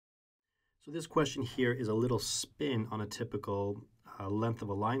So this question here is a little spin on a typical length of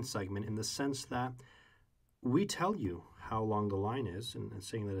a line segment in the sense that we tell you how long the line is and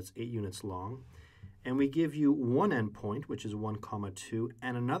saying that it's 8 units long, and we give you one endpoint, which is 1, 2,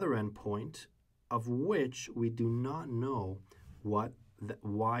 and another endpoint of which we do not know what the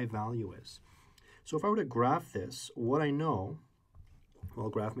y value is. So if I were to graph this, what I know, well,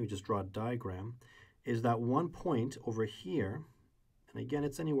 graph, maybe just draw a diagram, is that one point over here, and again,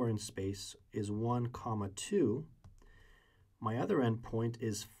 it's anywhere in space, is 1, 2. My other endpoint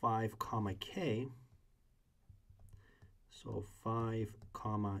is 5, k. So 5,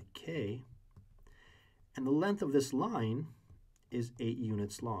 k. And the length of this line is 8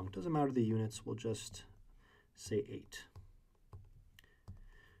 units long. Doesn't matter the units, we'll just say 8.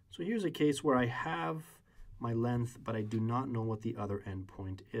 So here's a case where I have my length, but I do not know what the other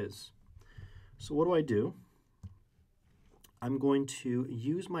endpoint is. So what do? I'm going to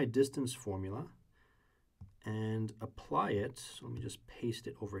use my distance formula and apply it. So let me just paste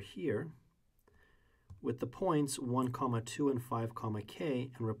it over here with the points 1, 2, and 5,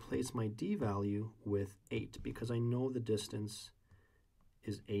 k, and replace my d value with 8 because I know the distance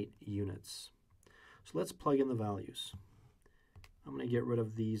is 8 units. So let's plug in the values. I'm going to get rid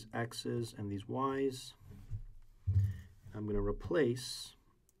of these x's and these y's. I'm going to replace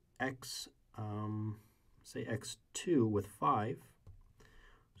x, say x2 with 5.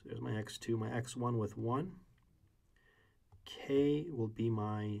 So there's my x2, my x1 with 1. K will be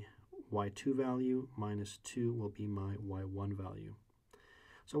my y2 value, minus 2 will be my y1 value.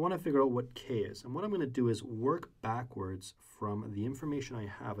 So I want to figure out what k is. And what I'm going to do is work backwards from the information I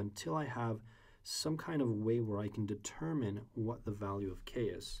have until I have some kind of way where I can determine what the value of k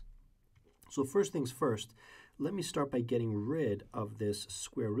is. So first things first, let me start by getting rid of this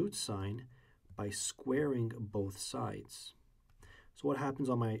square root sign by squaring both sides. So what happens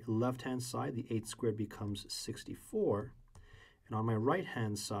on my left-hand side? The 8 squared becomes 64. And on my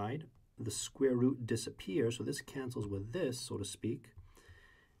right-hand side, the square root disappears. So this cancels with this, so to speak.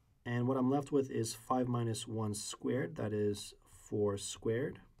 And what I'm left with is 5 minus 1 squared, that is 4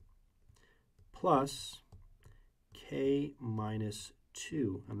 squared, plus k minus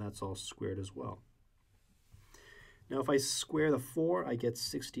 2, and that's all squared as well. Now if I square the 4, I get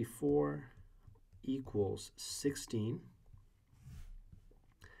 64 equals 16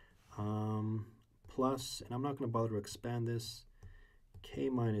 plus, and I'm not going to bother to expand this, k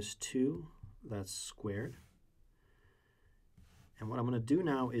minus 2, that's squared. And what I'm going to do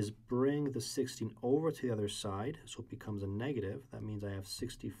now is bring the 16 over to the other side, so it becomes a negative. That means I have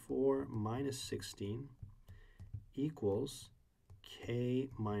 64 minus 16 equals k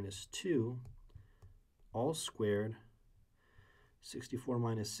minus 2, all squared. 64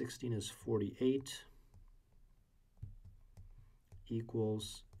 minus 16 is 48,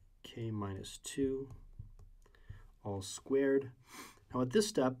 equals k minus 2, all squared. Now at this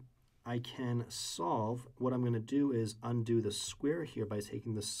step, I can solve. What I'm going to do is undo the square here by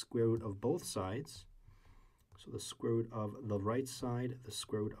taking the square root of both sides. So the square root of the right side, the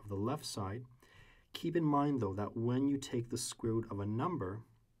square root of the left side. Keep in mind, though, that when you take the square root of a number,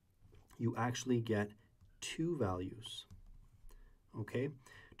 you actually get two values. Okay?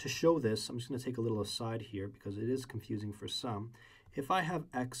 To show this, I'm just going to take a little aside here because it is confusing for some. If I have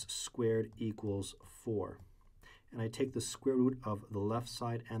x squared equals 4, and I take the square root of the left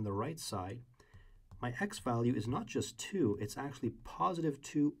side and the right side, my x value is not just 2, it's actually positive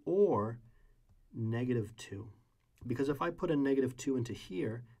 2 or negative 2. Because if I put a negative 2 into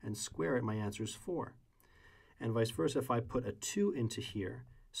here and square it, my answer is 4. And vice versa, if I put a 2 into here,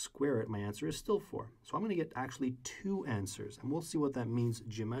 square it, my answer is still 4. So I'm going to get actually two answers, and we'll see what that means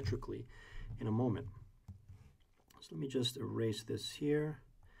geometrically in a moment. So let me just erase this here,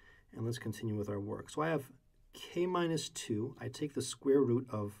 and let's continue with our work. So I have k minus 2, I take the square root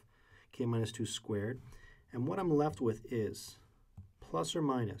of k minus 2 squared, and what I'm left with is plus or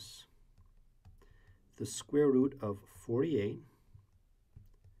minus the square root of 48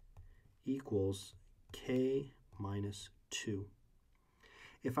 equals k minus 2.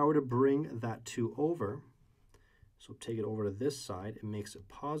 If I were to bring that 2 over, so take it over to this side, it makes it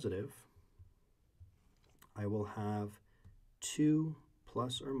positive, I will have 2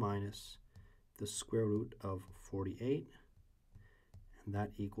 plus or minus the square root of 48, and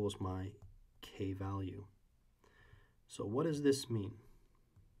that equals my k value. So what does this mean?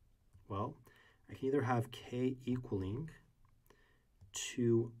 Well, I can either have k equaling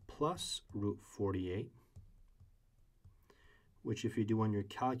 2 plus root 48, which if you do on your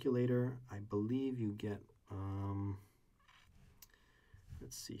calculator, I believe you get,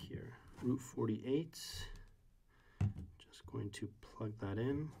 let's see here, root 48, just going to plug that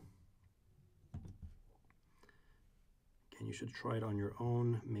in. you should try it on your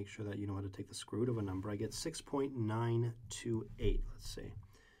own. Make sure that you know how to take the square root of a number. I get 6.928, let's say.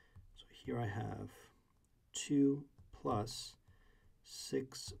 So here I have 2 plus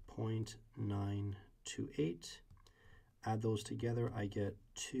 6.928. Add those together, I get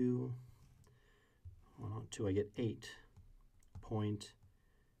 2, I get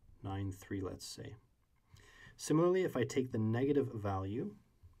 8.93, let's say. Similarly, if I take the negative value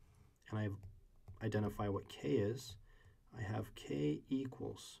and I identify what k is, I have k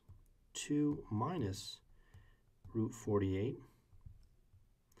equals 2 minus root 48,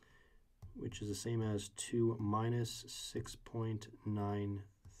 which is the same as 2 minus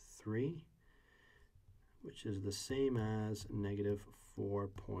 6.93, which is the same as negative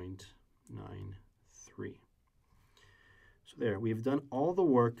 4.93. So there, we've done all the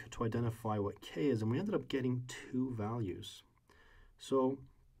work to identify what k is, and we ended up getting 2 values. So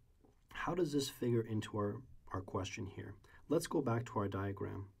how does this figure into our question here? Let's go back to our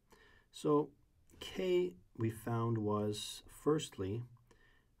diagram. So k we found was firstly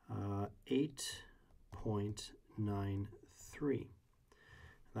 8.93.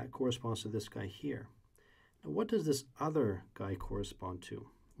 That corresponds to this guy here. Now what does this other guy correspond to?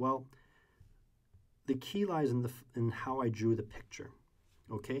 Well, the key lies in how I drew the picture,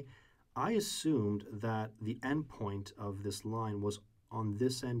 okay? I assumed that the endpoint of this line was on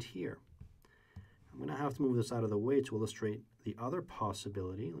this end here. I'm going to have to move this out of the way to illustrate the other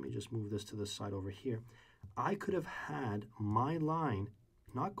possibility. Let me just move this to the side over here. I could have had my line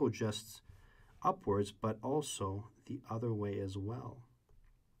not go just upwards, but also the other way as well,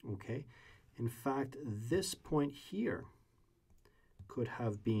 okay? In fact, this point here could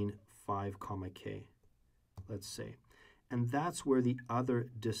have been 5, k, let's say. And that's where the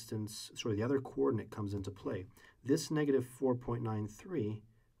other the other coordinate comes into play. This negative 4.93,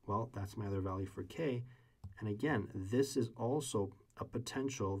 well, that's my other value for k. And again, this is also a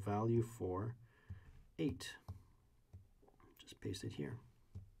potential value for 8. Just paste it here.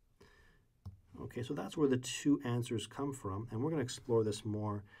 Okay, so that's where the 2 answers come from. And we're going to explore this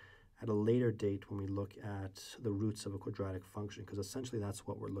more at a later date when we look at the roots of a quadratic function, because essentially that's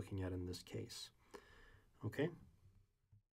what we're looking at in this case. Okay?